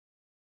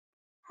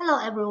Hello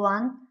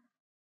everyone,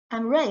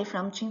 I'm Ray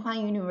from Tsinghua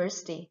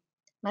University.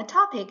 My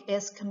topic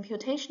is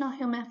computational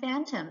human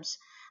phantoms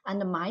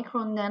and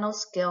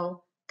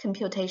micro-nanoscale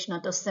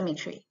computational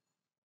dosimetry.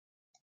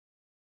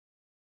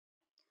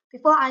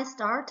 Before I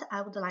start,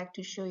 I would like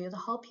to show you the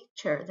whole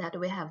picture that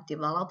we have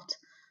developed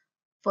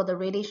for the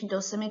radiation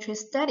dosimetry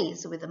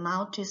studies with the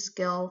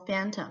multi-scale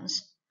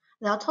phantoms.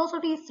 There are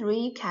totally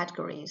three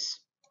categories.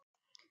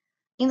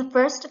 In the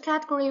first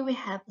category, we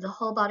have the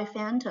whole body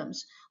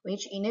phantoms,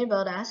 which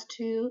enabled us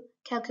to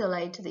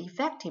calculate the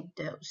effective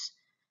dose.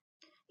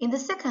 In the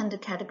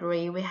second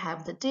category, we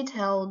have the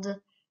detailed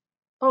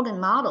organ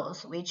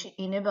models, which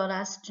enabled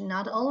us to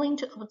not only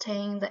to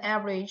obtain the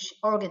average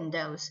organ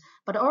dose,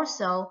 but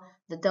also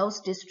the dose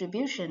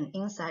distribution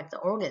inside the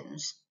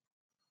organs.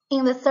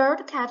 In the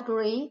third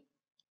category,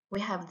 we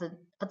have the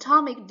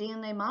atomic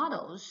DNA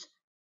models,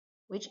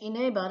 which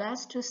enabled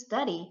us to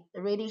study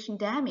the radiation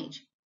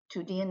damage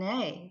to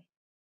DNA.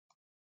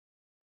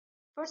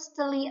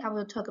 Firstly, I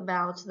will talk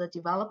about the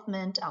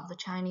development of the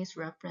Chinese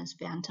reference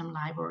phantom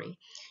library,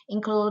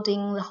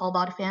 including the whole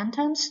body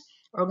phantoms,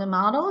 organ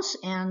models,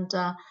 and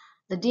the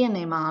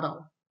DNA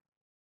model.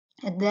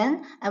 And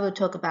then I will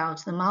talk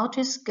about the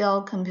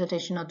multi-scale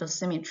computational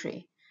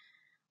dosimetry.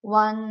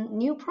 One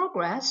new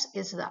progress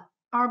is the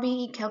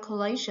RBE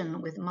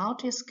calculation with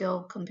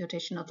multi-scale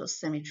computational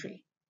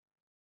dosimetry.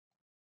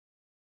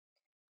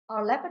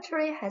 Our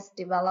laboratory has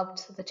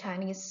developed the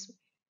Chinese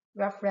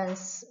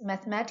reference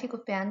mathematical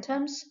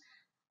phantoms,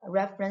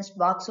 reference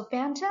voxel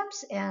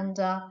phantoms, and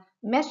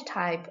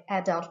mesh-type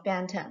adult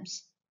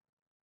phantoms.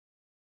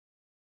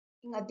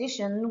 In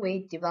addition,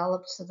 we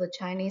developed the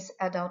Chinese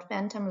adult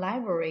phantom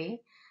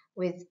library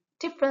with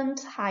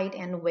different height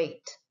and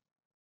weight.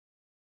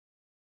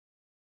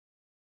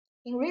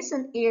 In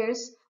recent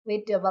years,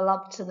 we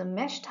developed the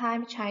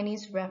mesh-type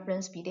Chinese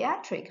reference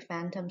pediatric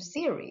phantom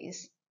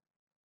series.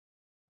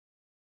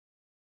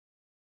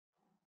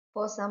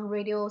 For some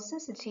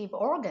radiosensitive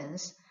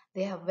organs,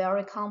 they have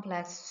very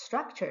complex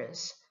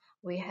structures.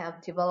 We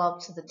have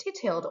developed the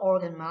detailed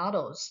organ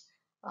models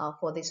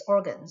for these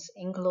organs,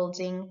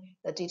 including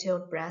the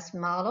detailed breast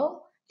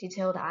model,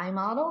 detailed eye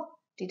model,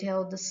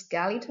 detailed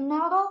skeleton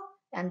model,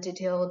 and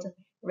detailed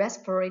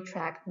respiratory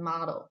tract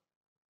model.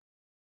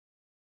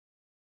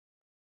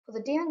 For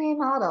the DNA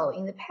model,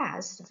 in the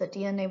past, the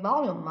DNA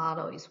volume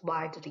model is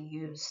widely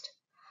used.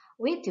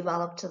 We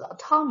developed the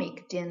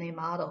atomic DNA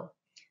model,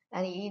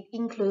 and it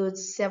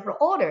includes several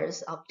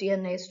orders of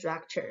DNA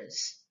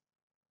structures.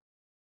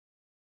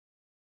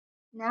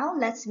 Now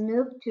let's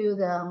move to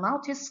the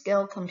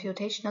multi-scale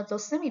computational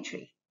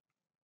dosimetry.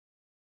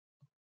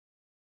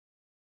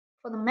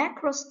 For the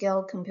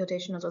macro-scale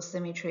computational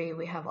dosimetry,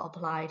 we have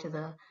applied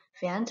the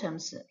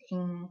phantoms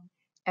in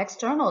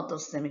external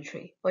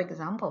dosimetry. For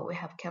example, we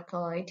have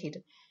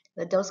calculated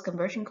the dose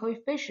conversion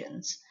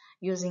coefficients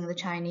using the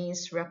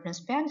Chinese reference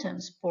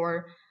phantoms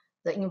for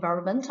the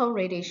environmental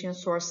radiation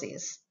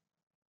sources.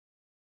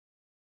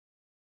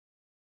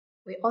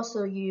 We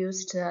also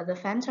used the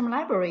phantom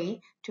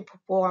library to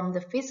perform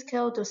the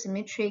physical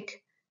dosimetric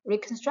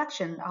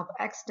reconstruction of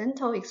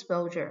accidental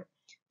exposure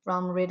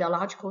from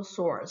radiological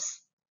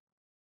source.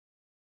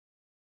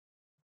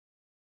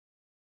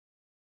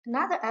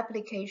 Another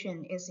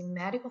application is in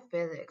medical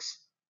physics.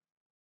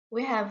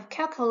 We have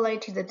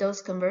calculated the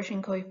dose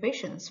conversion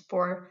coefficients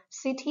for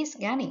CT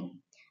scanning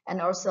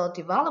and also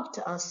developed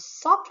a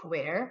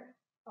software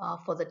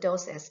for the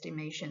dose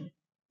estimation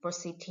for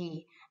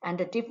CT and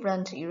the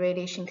different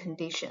irradiation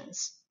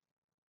conditions.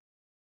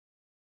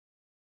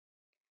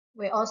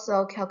 We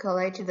also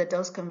calculated the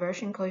dose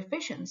conversion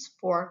coefficients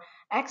for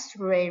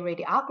X-ray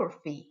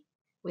radiography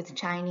with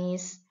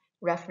Chinese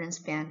reference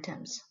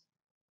phantoms.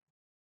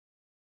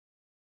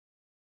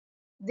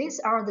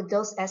 These are the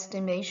dose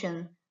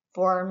estimation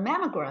for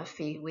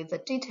mammography with the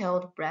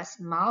detailed breast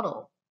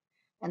model,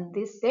 and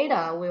this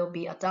data will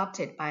be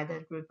adopted by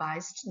the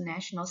revised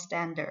national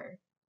standard.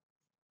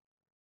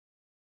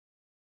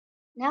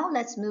 Now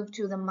let's move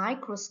to the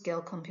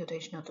microscale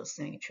computational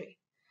dosimetry.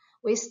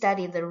 We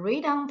studied the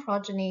radon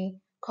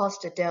progeny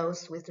caused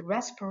dose with the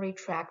respiratory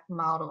tract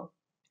model.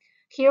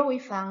 Here we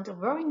found a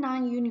very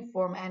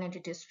non-uniform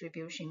energy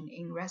distribution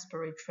in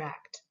respiratory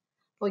tract.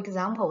 For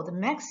example, the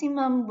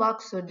maximum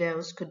voxel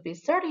dose could be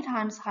 30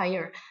 times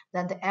higher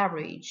than the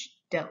average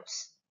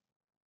dose.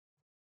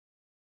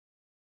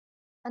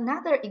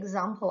 Another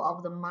example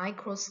of the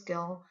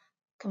microscale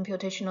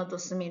computational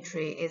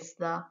dosimetry is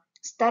the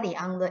study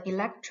on the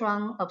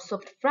electron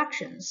absorbed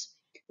fractions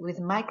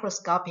with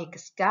microscopic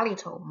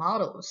skeletal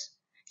models.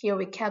 Here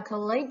we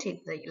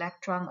calculated the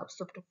electron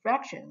absorbed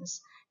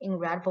fractions in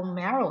red bone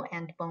marrow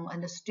and bone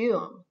and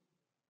stool.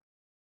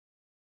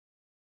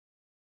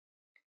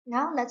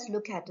 Now let's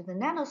look at the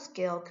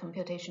nanoscale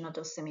computational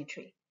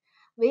dosimetry.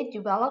 We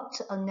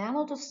developed a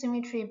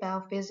nanodosimetry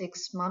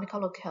biophysics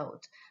molecular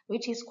code,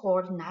 which is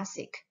called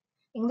NASIC.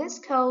 In this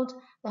code,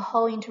 the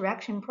whole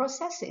interaction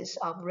processes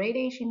of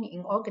radiation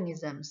in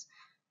organisms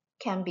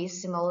can be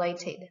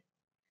simulated.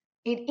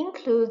 It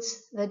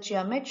includes the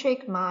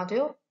geometric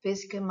module,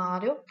 physical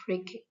module,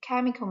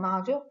 chemical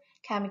module,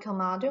 chemical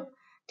module,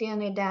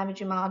 DNA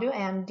damage module,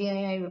 and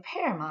DNA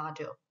repair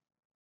module.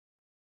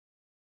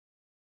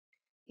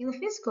 In the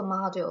physical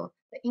module,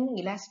 the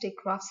inelastic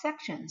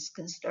cross-sections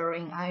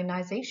considering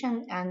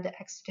ionization and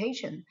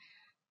excitation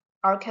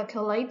are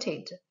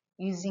calculated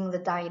using the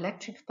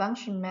dielectric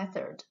function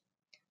method.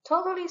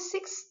 Totally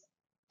 6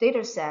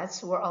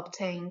 datasets were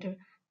obtained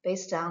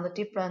based on the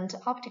different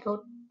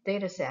optical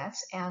datasets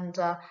and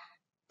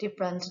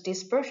different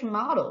dispersion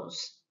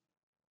models.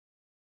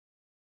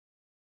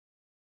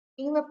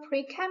 In the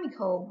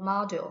pre-chemical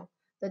module,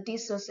 the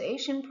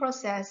dissociation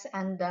process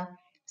and the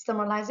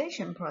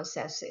thermalization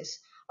processes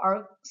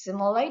are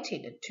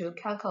simulated to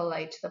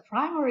calculate the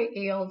primary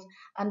yield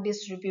and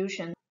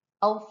distribution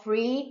of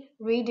free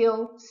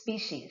radial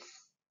species.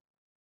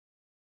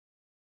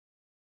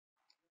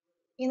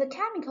 In the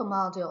chemical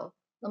module,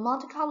 the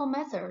Monte Carlo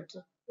method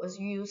was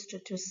used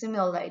to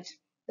simulate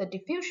the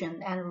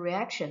diffusion and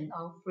reaction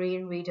of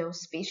free radial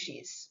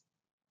species.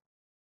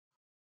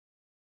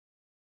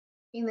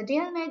 In the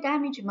DNA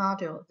damage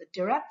module, the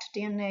direct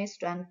DNA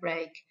strand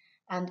break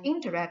and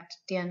indirect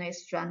DNA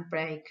strand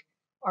break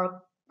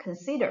are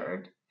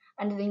considered,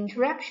 and the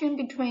interaction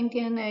between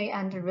DNA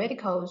and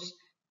radicals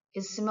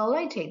is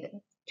simulated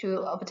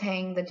to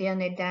obtain the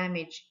DNA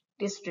damage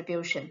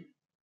distribution.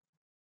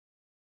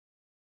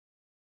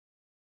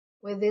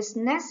 With this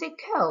nested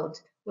code,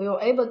 we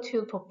were able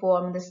to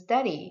perform the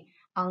study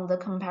on the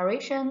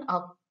comparison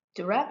of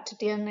direct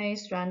DNA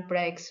strand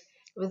breaks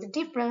with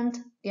different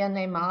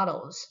DNA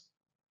models.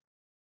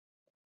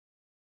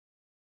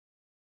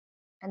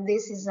 And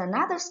this is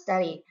another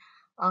study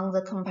on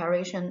the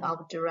comparison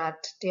of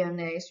direct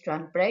DNA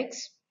strand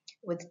breaks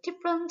with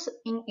different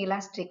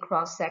inelastic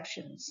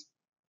cross-sections.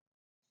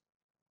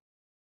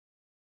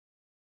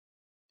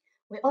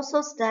 We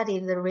also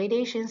studied the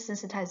radiation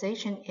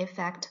sensitization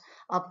effect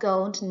of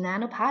gold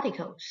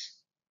nanoparticles.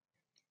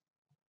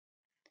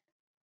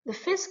 The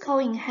physical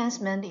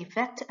enhancement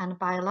effect and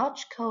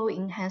biological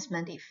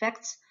enhancement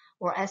effects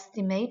were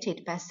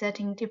estimated by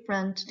setting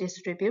different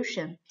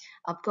distribution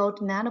of gold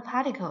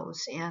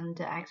nanoparticles and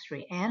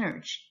X-ray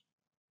energy.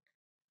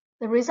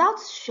 The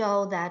results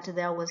show that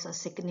there was a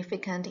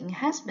significant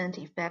enhancement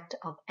effect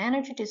of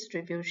energy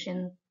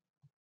distribution.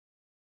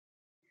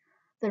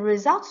 The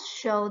results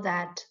show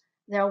that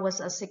there was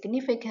a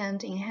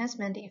significant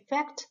enhancement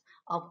effect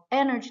of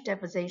energy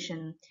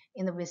deposition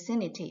in the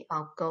vicinity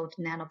of gold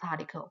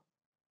nanoparticle.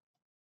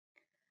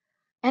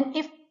 And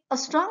if a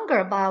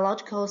stronger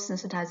biological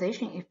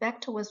sensitization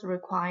effect was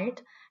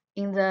required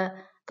in the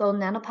gold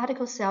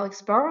nanoparticle cell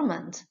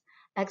experiment,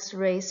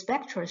 X-ray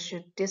spectra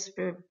should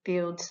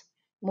distribute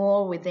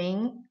more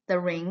within the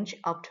range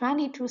of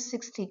 20 to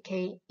 60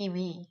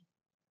 keV.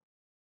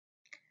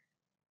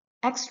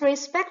 X-ray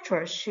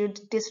spectra should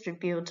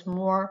distribute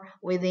more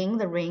within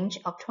the range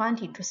of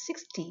 20 to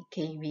 60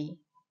 keV.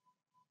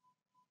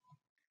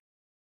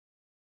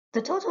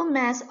 The total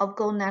mass of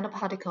gold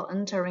nanoparticle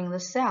entering the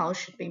cell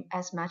should be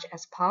as much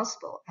as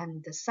possible,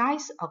 and the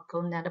size of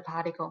gold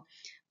nanoparticle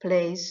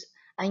plays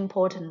an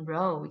important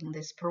role in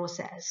this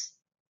process.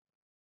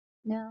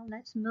 Now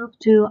let's move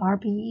to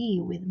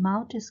IRPA with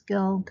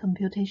multi-scale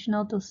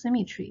computational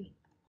dosimetry.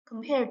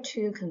 Compared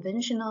to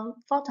conventional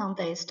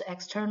photon-based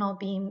external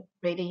beam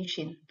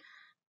radiation,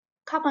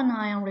 carbon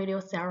ion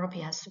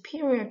radiotherapy has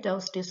superior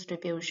dose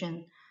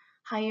distribution,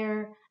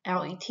 higher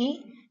LET,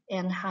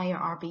 and higher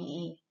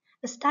RBE.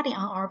 The study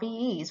on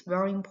RBE is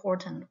very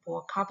important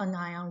for carbon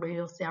ion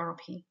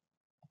radiotherapy.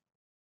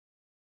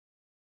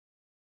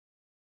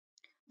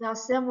 There are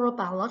several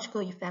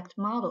biological effect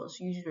models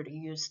usually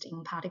used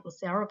in particle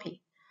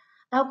therapy.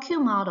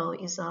 LQ model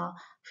is a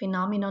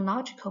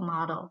phenomenological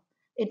model.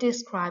 It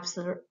describes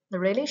the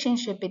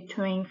relationship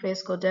between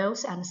physical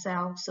dose and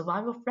cell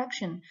survival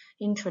fraction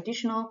in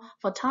traditional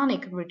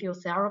photonic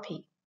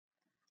radiotherapy.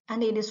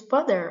 And it is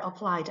further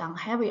applied on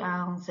heavy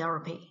ion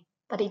therapy,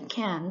 but it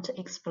can't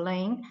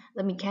explain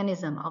the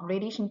mechanism of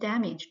radiation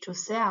damage to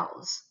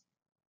cells.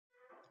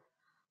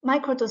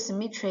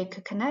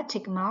 Microdosimetric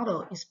kinetic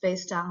model is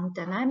based on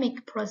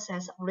dynamic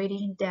process of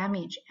radiation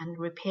damage and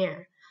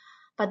repair,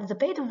 but the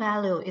beta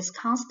value is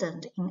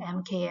constant in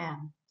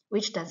MKM,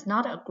 which does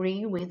not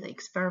agree with the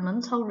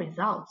experimental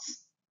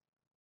results.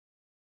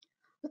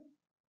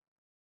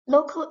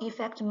 Local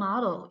effect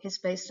model is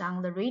based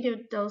on the radial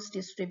dose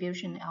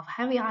distribution of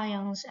heavy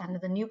ions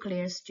and the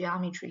nucleus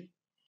geometry.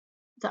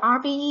 The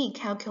RBE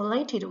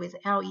calculated with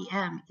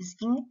LEM is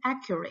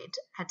inaccurate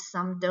at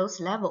some dose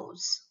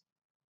levels.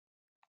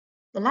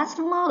 The last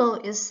model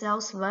is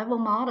cell survival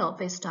model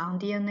based on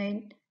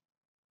DNA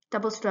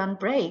double-strand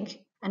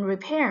break and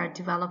repair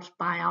developed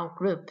by our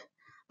group,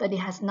 but it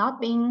has not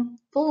been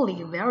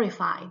fully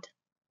verified.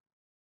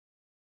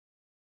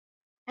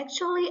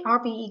 Actually,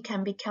 RBE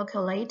can be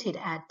calculated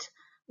at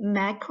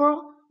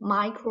macro,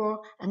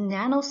 micro, and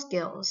nano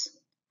scales.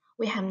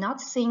 We have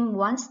not seen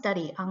one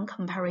study on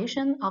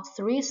comparison of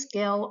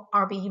 3-scale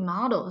RBE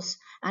models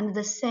and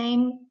the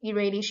same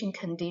irradiation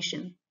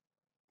condition.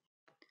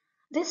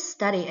 This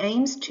study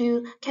aims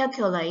to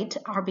calculate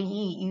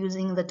RBE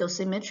using the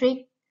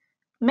dosimetry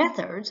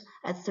method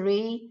at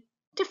 3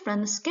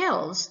 different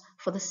scales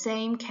for the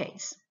same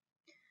case.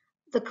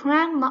 The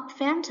crane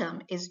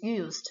phantom is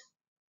used.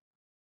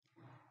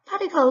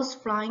 Particles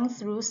flying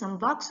through some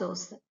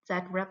voxels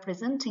that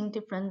representing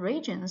different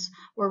regions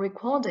were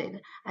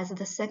recorded as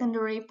the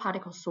secondary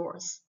particle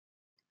source.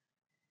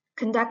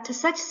 Conduct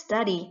such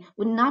study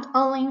would not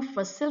only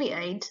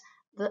facilitate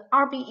the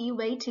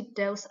RBE-weighted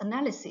dose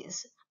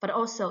analysis, but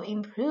also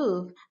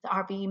improve the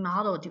RBE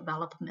model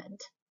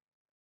development.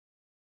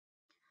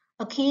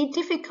 A key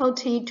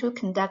difficulty to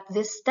conduct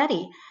this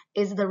study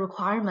is the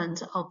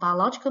requirement of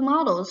biological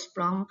models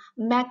from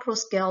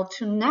macroscale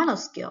to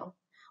nanoscale.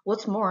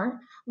 What's more,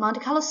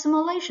 Monte Carlo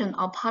simulation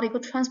of particle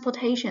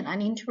transportation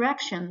and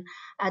interaction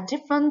at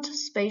different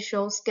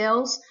spatial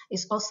scales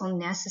is also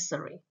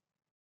necessary.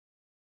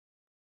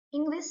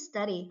 In this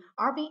study,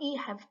 RBE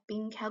have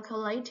been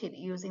calculated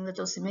using the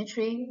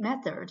dosimetry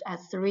method at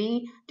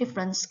 3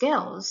 different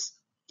scales.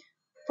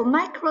 For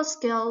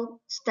microscale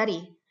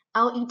study,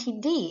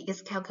 LETD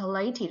is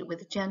calculated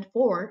with Gen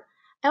 4.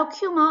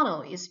 LQ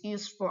model is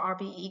used for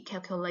RBE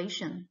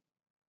calculation.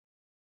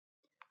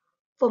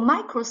 For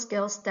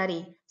microscale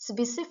study,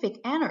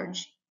 specific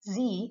energy,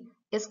 Z,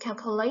 is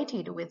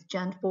calculated with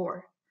Gen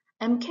 4.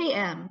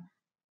 MKM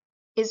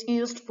is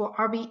used for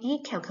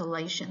RBE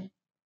calculation.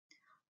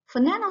 For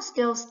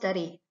nanoscale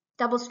study,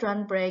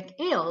 double-strand break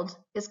yield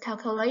is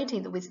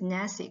calculated with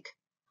NASIC.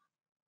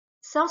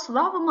 Cell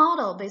survival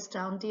model based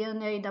on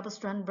DNA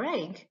double-strand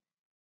break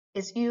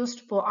is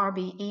used for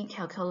RBE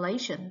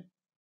calculation.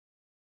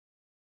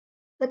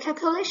 The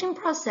calculation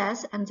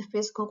process and the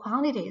physical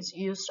quantities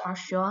used are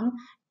shown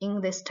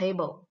in this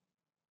table.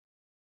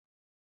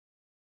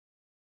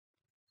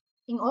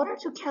 In order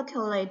to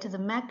calculate the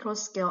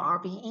macroscale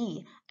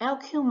RBE,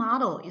 LQ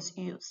model is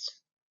used.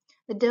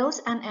 The dose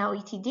and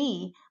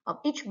LETD of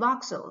each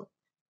voxel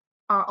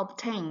are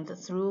obtained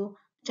through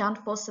Gen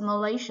 4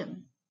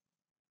 simulation.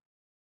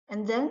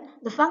 And then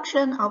the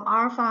function of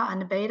alpha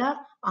and beta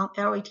on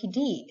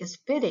LETD is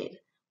fitted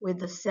with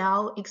the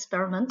cell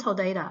experimental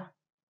data.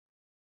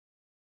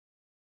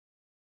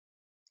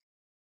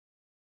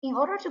 In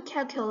order to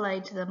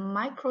calculate the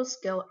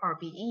microscale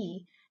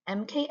RBE,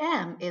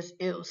 MKM is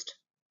used.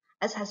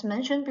 As has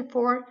mentioned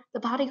before, the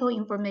particle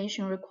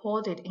information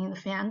recorded in the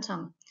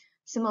phantom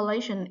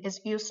simulation is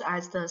used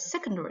as the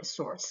secondary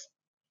source.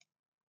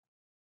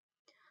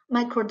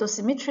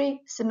 Microdosimetry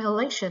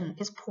simulation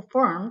is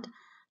performed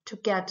to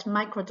get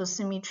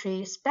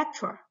microdosimetry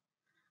spectra,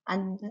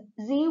 and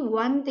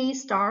Z1D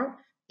star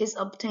is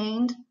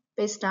obtained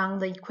based on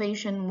the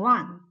equation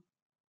 1.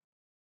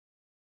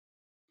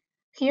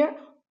 Here,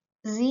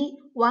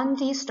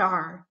 Z1D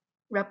star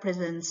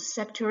represents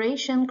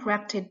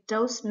saturation-corrected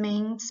dose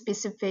mean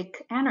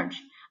specific energy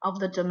of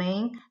the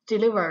domain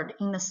delivered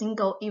in a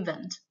single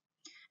event.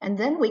 And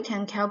then we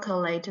can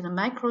calculate the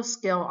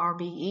microscale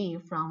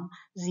RBE from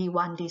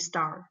Z1D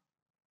star.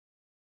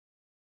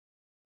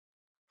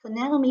 For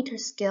nanometer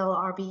scale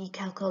RBE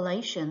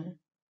calculation,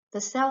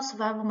 the cell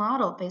survival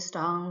model based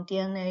on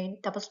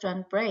DNA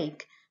double-strand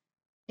break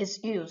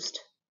is used,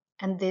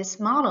 and this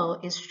model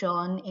is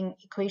shown in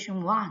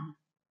equation 1.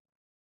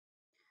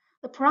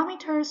 The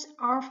parameters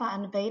alpha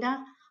and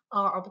beta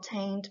are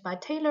obtained by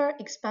Taylor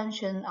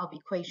expansion of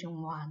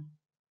equation 1.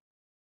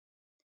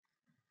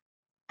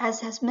 As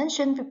has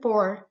mentioned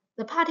before,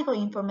 the particle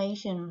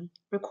information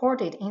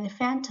recorded in the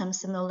phantom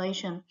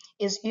simulation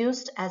is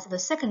used as the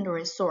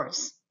secondary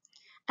source,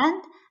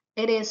 and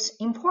it is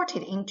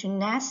imported into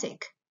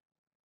NASIC.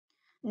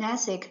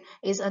 NASIC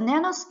is a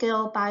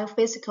nanoscale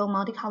biophysical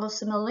Monte Carlo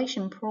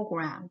simulation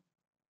program.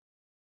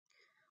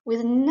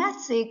 With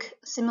NASIC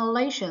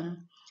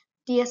simulation,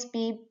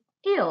 DSB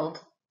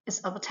yield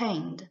is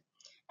obtained,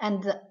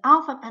 and the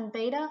alpha and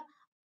beta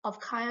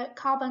of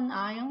carbon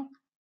ion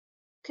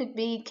could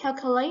be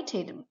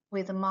calculated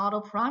with the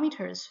model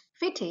parameters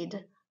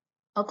fitted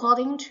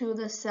according to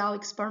the cell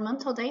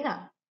experimental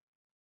data.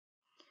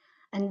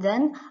 And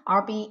then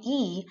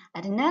RBE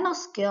at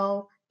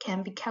nanoscale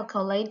can be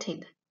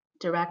calculated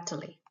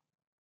directly.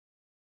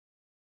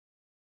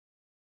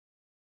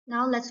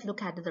 Now let's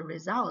look at the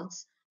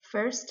results.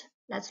 First,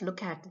 let's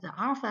look at the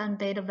alpha and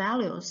beta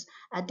values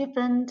at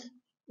different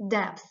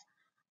depths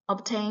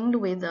obtained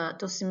with the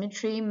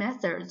dosimetry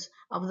methods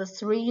of the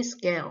 3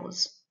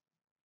 scales.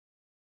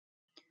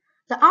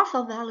 The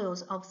alpha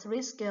values of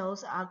 3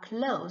 scales are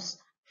close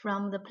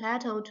from the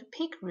plateau to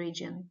peak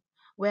region,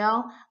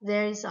 while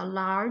there is a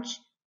large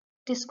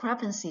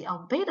discrepancy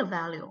of beta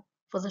value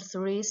for the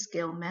 3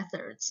 scale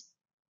methods.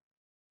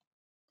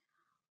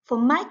 For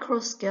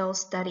microscale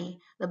study,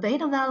 the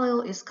beta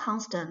value is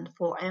constant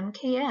for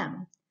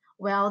MKM,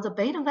 while the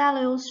beta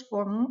values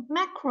for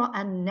macro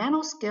and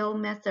nanoscale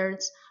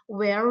methods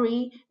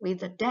vary with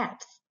the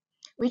depth,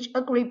 which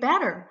agree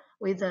better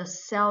with the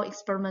cell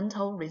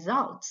experimental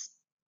results.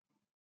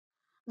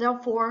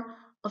 Therefore,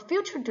 a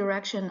future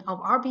direction of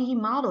RBE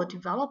model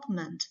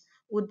development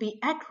would be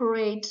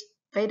accurate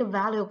beta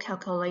value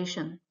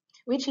calculation,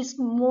 which is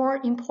more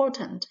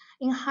important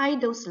in high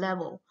dose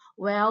level,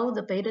 while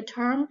the beta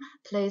term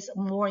plays a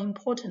more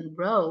important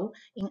role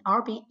in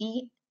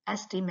RBE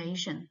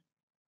estimation.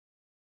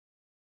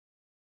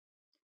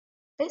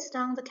 Based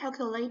on the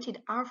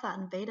calculated alpha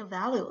and beta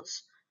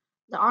values,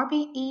 the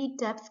RBE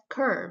depth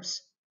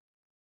curves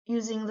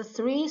using the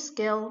three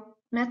scale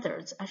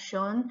methods are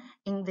shown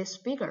in this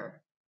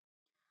figure.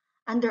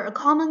 Under a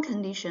common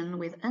condition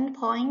with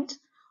endpoint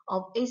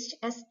of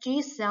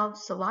HSG cell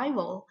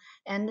survival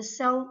and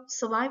cell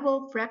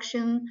survival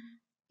fraction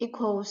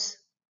equals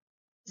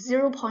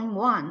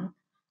 0.1,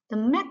 the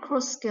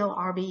macroscale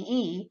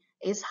RBE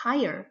is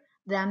higher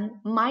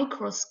than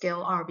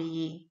microscale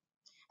RBE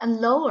and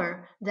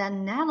lower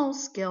than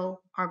nanoscale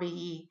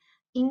RBE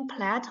in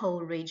plateau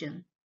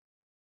region.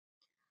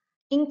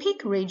 In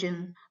peak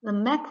region, the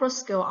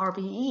macroscale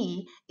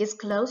RBE is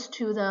close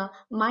to the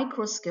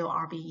microscale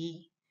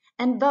RBE,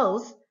 and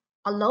both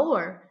are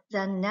lower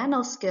than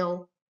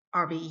nanoscale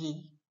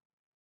RBE.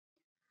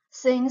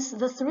 Since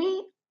the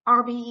three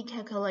RBE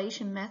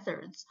calculation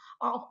methods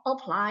are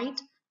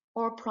applied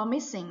or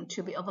promising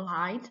to be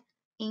applied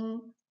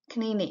in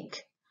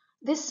clinic,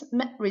 this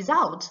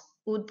result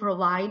would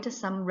provide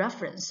some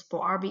reference for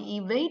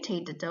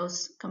RBE-weighted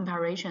dose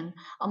comparison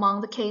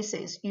among the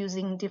cases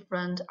using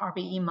different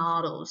RBE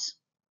models.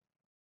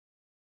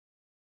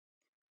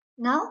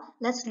 Now,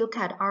 let's look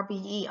at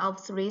RBE of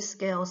three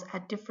scales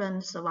at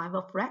different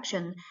survival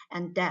fraction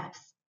and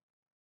depth.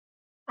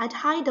 At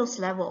high dose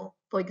level,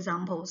 for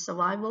example,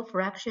 survival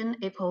fraction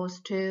equals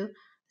to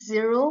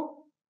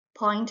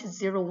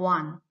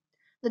 0.01.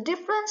 The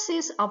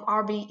differences of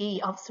RBE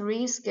of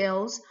three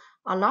scales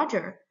are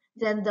larger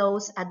than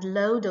those at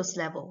low dose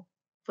level.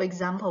 For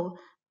example,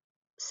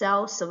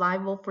 cell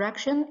survival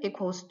fraction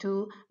equals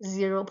to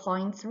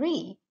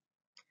 0.3,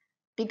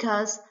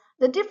 because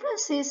the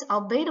differences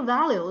of beta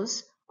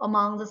values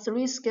among the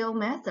three scale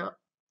method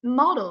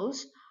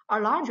models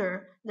are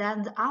larger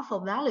than the alpha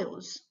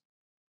values.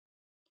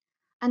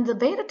 And the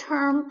beta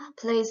term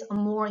plays a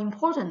more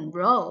important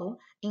role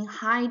in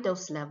high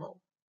dose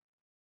level.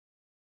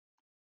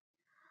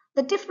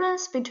 The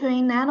difference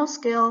between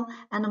nanoscale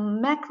and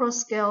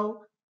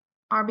macroscale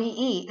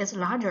RBE is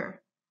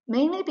larger,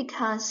 mainly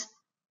because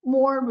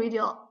more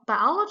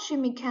radiobiology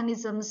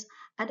mechanisms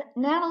at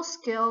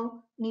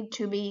nanoscale need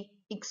to be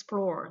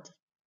explored,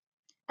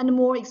 and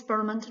more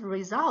experimental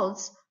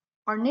results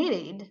are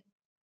needed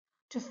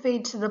to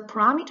fit the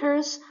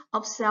parameters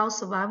of cell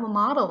survival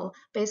model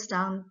based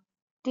on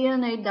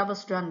DNA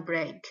double-strand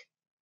break.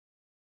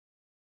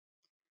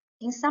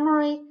 In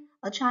summary,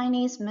 a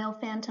Chinese male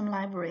phantom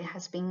library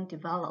has been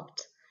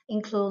developed,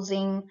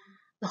 including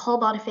the whole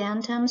body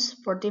phantoms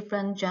for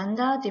different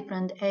gender,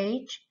 different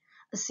age,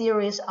 a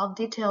series of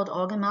detailed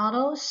organ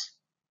models,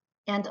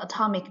 and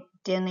atomic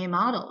DNA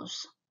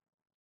models.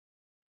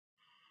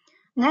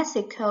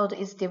 NASIC code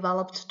is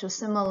developed to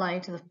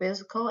simulate the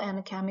physical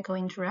and chemical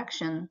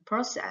interaction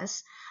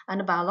process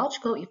and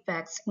biological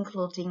effects,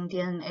 including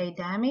DNA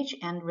damage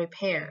and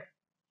repair.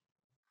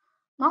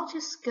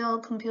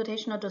 Multi-scale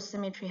computational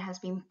dosimetry has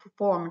been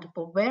performed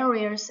for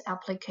various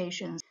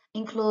applications,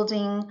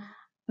 including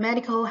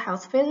medical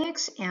health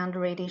physics and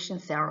radiation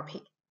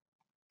therapy.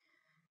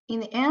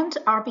 In the end,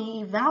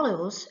 RBE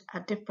values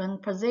at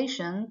different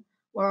positions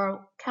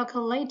were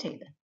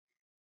calculated.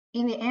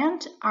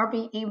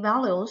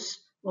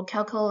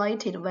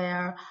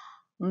 Where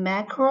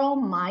macro,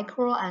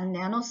 micro, and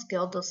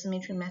nanoscale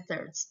dosimetry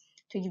methods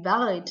to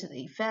evaluate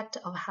the effect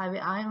of heavy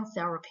ion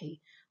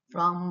therapy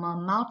from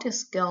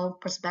multi-scale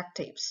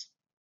perspectives.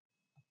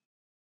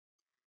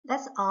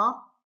 That's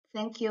all.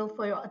 Thank you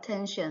for your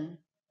attention.